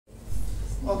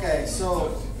Okay,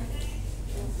 so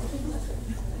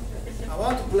I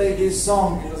want to play this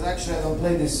song because actually I don't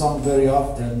play this song very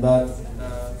often, but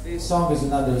this song is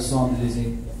another song that is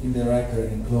in the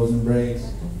record, in Close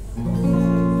Embrace.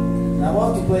 And I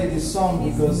want to play this song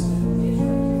because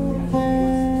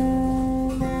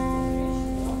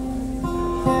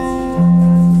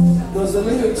the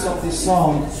lyrics of this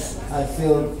song I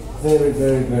feel very,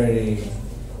 very, very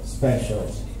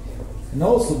special. And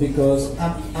also because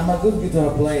I'm a good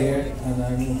guitar player and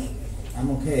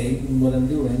I'm okay in what I'm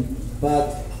doing,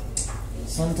 but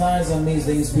sometimes I miss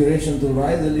the inspiration to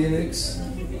write the lyrics,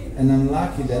 and I'm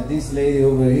lucky that this lady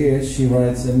over here, she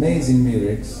writes amazing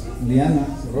lyrics. Liana,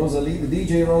 Rosalie, the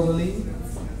DJ Rosalie.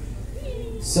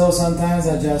 So sometimes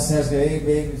I just ask her, hey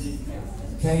baby,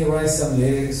 can you write some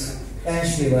lyrics? And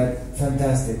she writes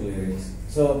fantastic lyrics.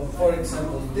 So for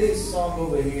example, this song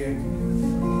over here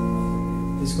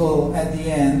is called At the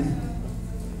End.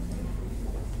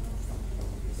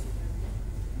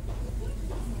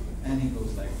 And it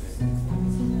goes like this.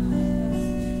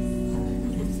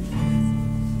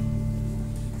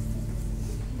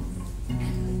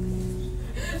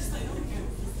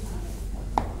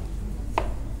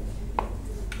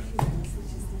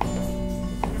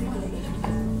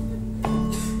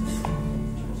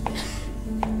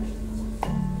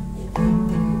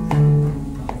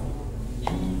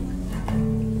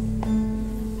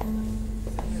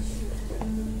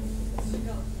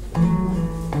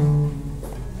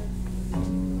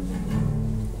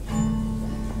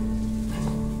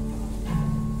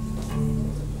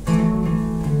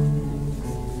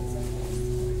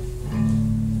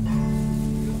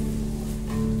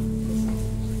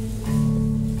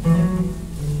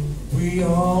 We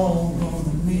all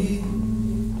gonna meet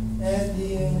at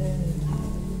the end.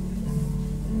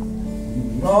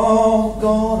 We all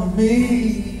gonna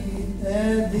meet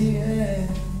at the end.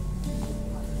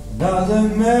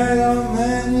 Doesn't matter how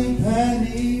many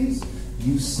pennies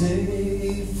you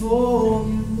save for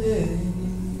your day,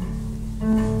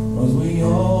 'cause we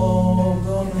all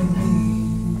gonna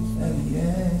meet at the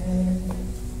end.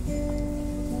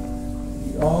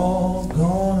 We all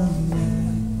gonna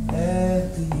meet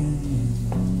at the end.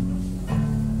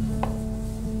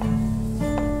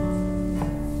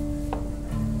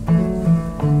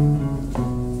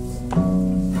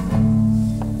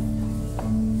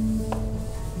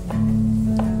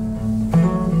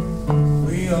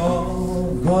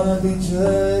 Gonna be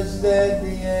judged at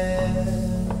the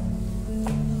end.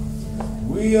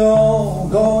 We all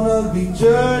gonna be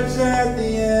judged at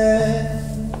the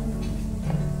end.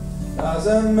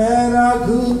 Doesn't matter how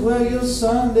good were your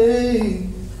Sunday,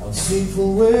 how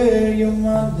sinful were your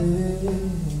Monday,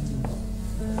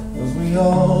 'cause we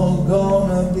all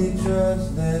gonna be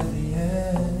judged at the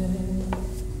end.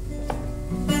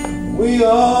 We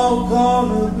all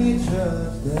gonna be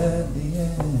judged at the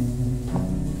end.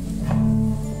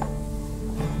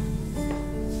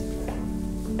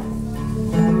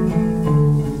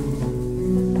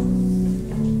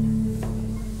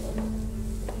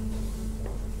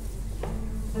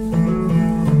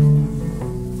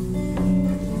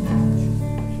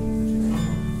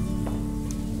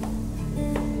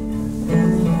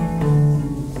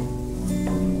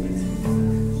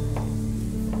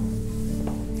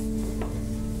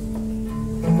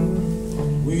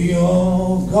 We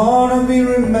all gonna be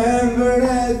remembered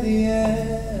at the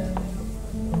end.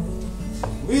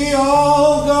 We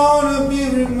all gonna be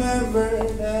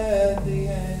remembered at the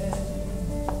end.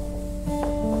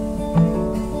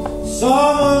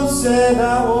 Someone said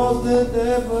I was the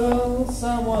devil,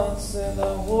 someone said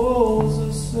I was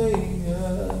a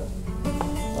savior,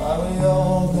 but we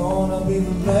all gonna be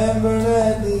remembered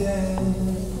at the end.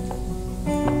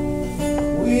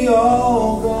 We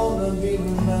all gonna be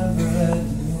remembered at the end.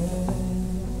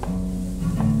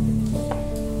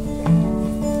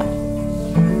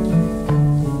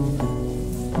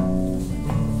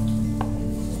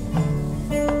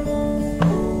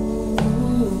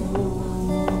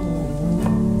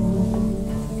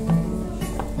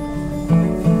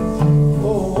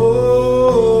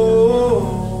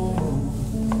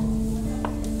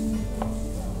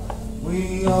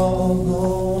 We all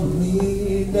gonna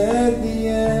meet at the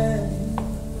end.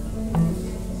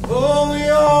 Oh, we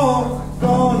all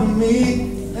gonna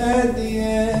meet at the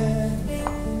end.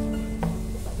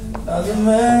 Doesn't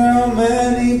matter how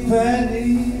many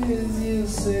pennies you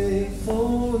save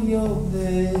for your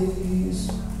days,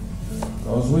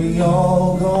 'cause we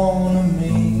all gonna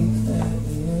meet at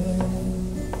the end.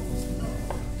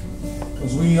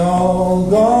 'Cause we all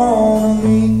gonna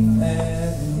meet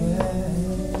at the end.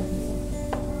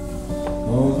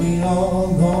 Oh, we all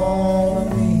gonna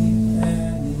meet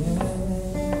at the end.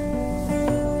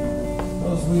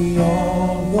 we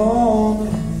all go